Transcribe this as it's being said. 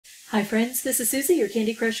Hi friends, this is Susie, your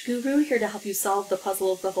Candy Crush guru, here to help you solve the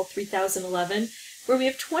puzzle of level 3011, where we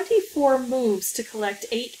have 24 moves to collect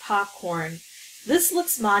 8 popcorn. This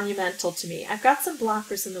looks monumental to me. I've got some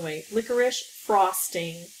blockers in the way, licorice,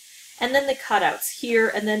 frosting, and then the cutouts here,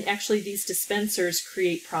 and then actually these dispensers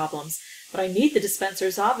create problems. But I need the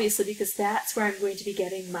dispensers obviously because that's where I'm going to be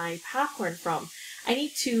getting my popcorn from. I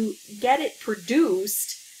need to get it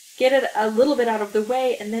produced, get it a little bit out of the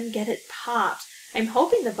way, and then get it popped. I'm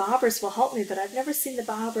hoping the bobbers will help me, but I've never seen the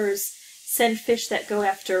bobbers send fish that go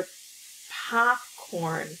after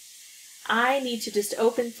popcorn. I need to just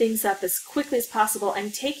open things up as quickly as possible.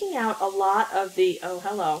 I'm taking out a lot of the,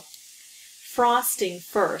 frosting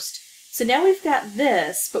first. So now we've got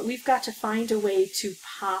this, but we've got to find a way to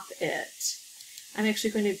pop it. I'm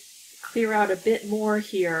actually going to clear out a bit more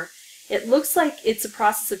here. It looks like it's a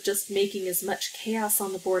process of just making as much chaos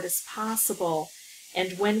on the board as possible.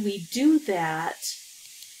 And when we do that,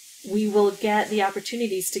 we will get the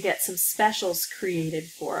opportunities to get some specials created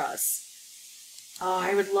for us. Oh,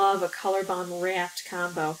 I would love a color bomb wrapped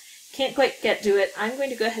combo. Can't quite do it. I'm going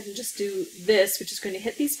to go ahead and just do this, which is going to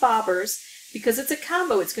hit these bobbers. Because it's a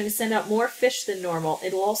combo, it's going to send out more fish than normal.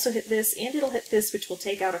 It'll also hit this, and it'll hit this, which will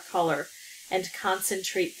take out a color and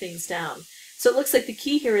concentrate things down. So it looks like the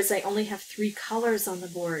key here is I only have 3 colors on the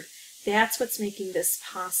board. That's what's making this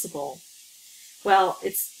possible. Well,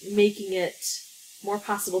 it's making it more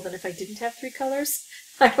possible than if I didn't have 3 colors.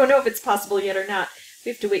 I don't know if it's possible yet or not. We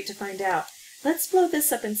have to wait to find out. Let's blow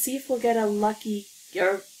this up and see if we'll get a lucky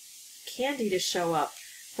or candy to show up.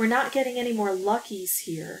 We're not getting any more luckies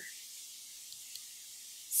here.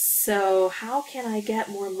 So how can I get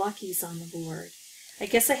more luckies on the board? I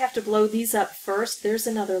guess I have to blow these up first. There's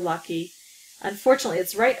another lucky. Unfortunately,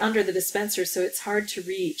 it's right under the dispenser, so it's hard to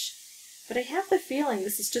reach. But I have the feeling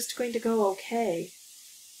this is just going to go okay.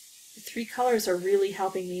 The 3 colors are really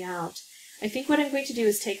helping me out. I think what I'm going to do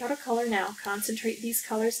is take out a color now, concentrate these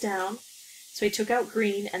colors down. So I took out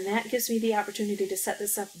green, and that gives me the opportunity to set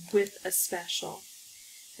this up with a special.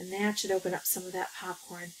 And that should open up some of that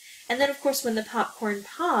popcorn. And then, of course, when the popcorn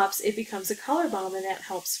pops, it becomes a color bomb, and that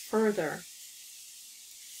helps further.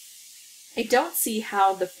 I don't see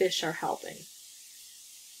how the fish are helping.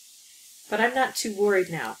 But I'm not too worried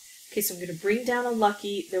now. Okay, so I'm going to bring down a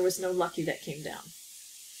lucky. There was no lucky that came down.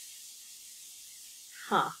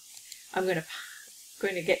 I'm going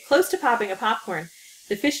to get close to popping a popcorn.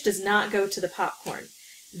 The fish does not go to the popcorn.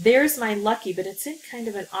 There's my lucky, but it's in kind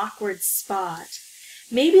of an awkward spot.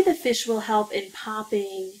 Maybe the fish will help in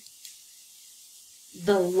popping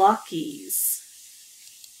the luckies.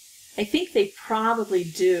 I think they probably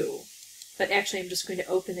do, but actually I'm just going to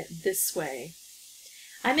open it this way.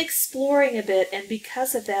 I'm exploring a bit, and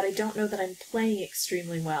because of that, I don't know that I'm playing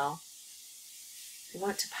extremely well. I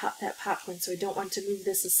want to pop that popcorn, so I don't want to move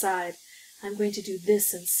this aside. I'm going to do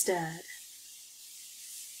this instead.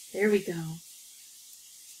 There we go.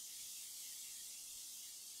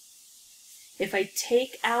 If I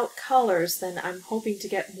take out colors, then I'm hoping to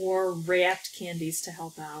get more wrapped candies to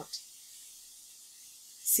help out.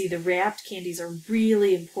 See, the wrapped candies are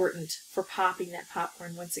really important for popping that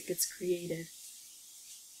popcorn once it gets created.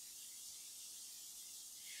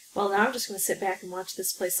 Well, now I'm just going to sit back and watch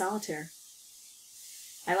this play solitaire.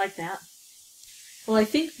 I like that. Well, I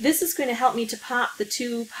think this is going to help me to pop the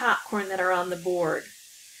 2 popcorn that are on the board.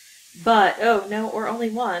 But, oh no, or only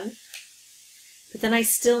 1. But then I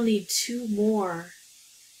still need 2 more.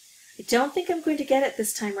 I don't think I'm going to get it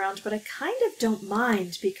this time around, but I kind of don't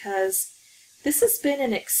mind because this has been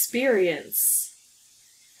an experience.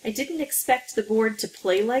 I didn't expect the board to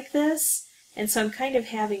play like this, and so I'm kind of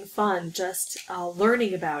having fun just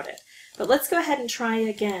learning about it. But let's go ahead and try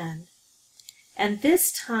again. And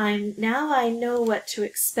this time, now I know what to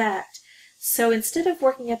expect. So instead of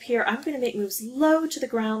working up here, I'm going to make moves low to the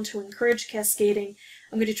ground to encourage cascading.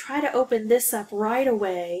 I'm going to try to open this up right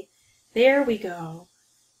away. There we go.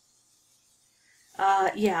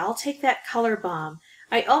 Yeah, I'll take that color bomb.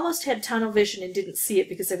 I almost had tunnel vision and didn't see it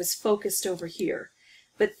because I was focused over here.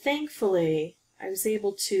 But thankfully, I was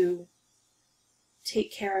able to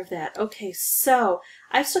take care of that. Okay, so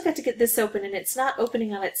I've still got to get this open, and it's not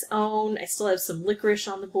opening on its own. I still have some licorice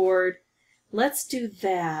on the board. Let's do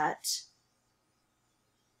that.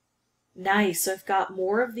 Nice, so I've got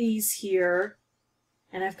more of these here,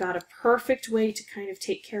 and I've got a perfect way to kind of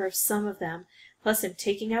take care of some of them. Plus I'm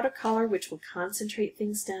taking out a color which will concentrate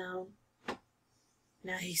things down.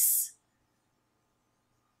 Nice.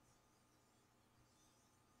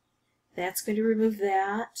 That's going to remove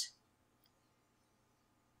that.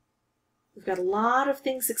 We've got a lot of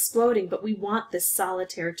things exploding, but we want this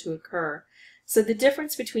solitaire to occur. So the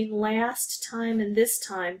difference between last time and this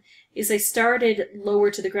time is I started lower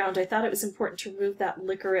to the ground. I thought it was important to remove that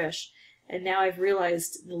licorice, and now I've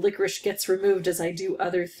realized the licorice gets removed as I do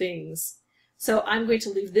other things. So I'm going to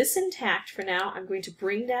leave this intact for now. I'm going to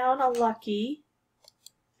bring down a lucky.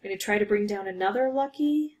 I'm going to try to bring down another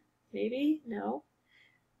lucky. Maybe? No.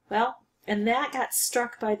 Well, and that got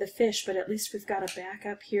struck by the fish, but at least we've got a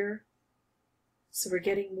backup here. So we're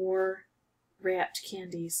getting more wrapped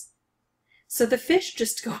candies. So the fish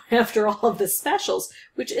just go after all of the specials,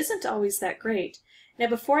 which isn't always that great. Now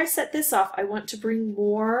before I set this off, I want to bring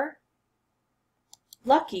more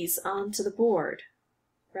luckies onto the board,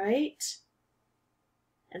 right?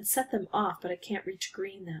 And set them off, but I can't reach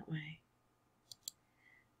green that way.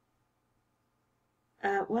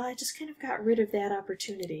 Well, I just kind of got rid of that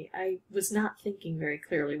opportunity. I was not thinking very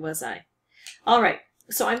clearly, was I? All right,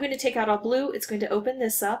 so I'm going to take out all blue. It's going to open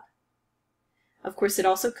this up. Of course, it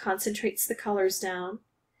also concentrates the colors down,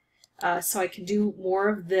 so I can do more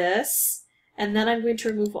of this. And then I'm going to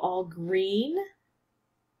remove all green.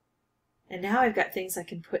 And now I've got things I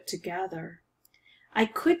can put together. I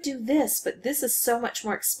could do this, but this is so much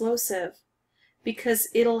more explosive because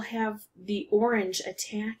it'll have the orange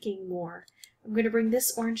attacking more. I'm going to bring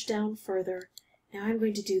this orange down further. Now I'm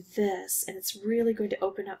going to do this, and it's really going to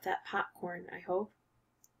open up that popcorn, I hope.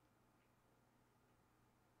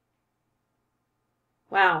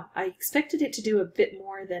 Wow, I expected it to do a bit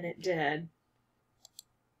more than it did.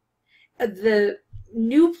 The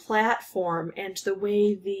new platform and the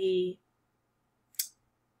way the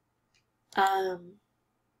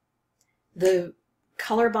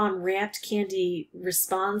Color Bomb wrapped candy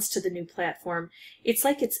responds to the new platform, it's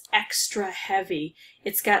like it's extra heavy.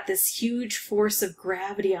 It's got this huge force of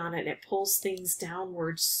gravity on it, and it pulls things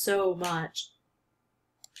downward so much.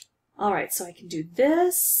 Alright, so I can do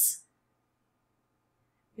this.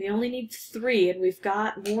 We only need 3, and we've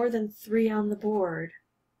got more than 3 on the board.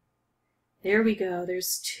 There we go,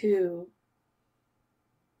 there's 2.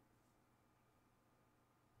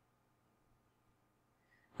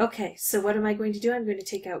 Okay, so what am I going to do? I'm going to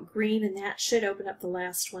take out green, and that should open up the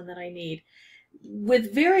last one that I need.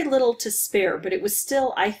 With very little to spare, but it was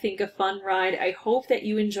still, I think, a fun ride. I hope that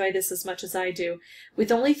you enjoy this as much as I do.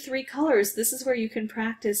 With only 3 colors, this is where you can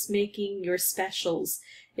practice making your specials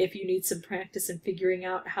if you need some practice in figuring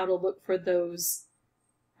out how to look for those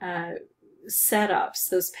setups,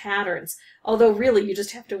 those patterns. Although really you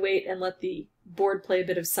just have to wait and let the board play a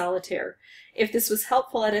bit of solitaire. If this was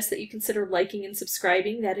helpful, I'd ask that you consider liking and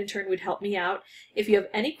subscribing. That in turn would help me out. If you have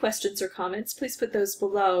any questions or comments, please put those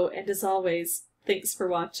below, and as always, thanks for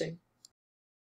watching.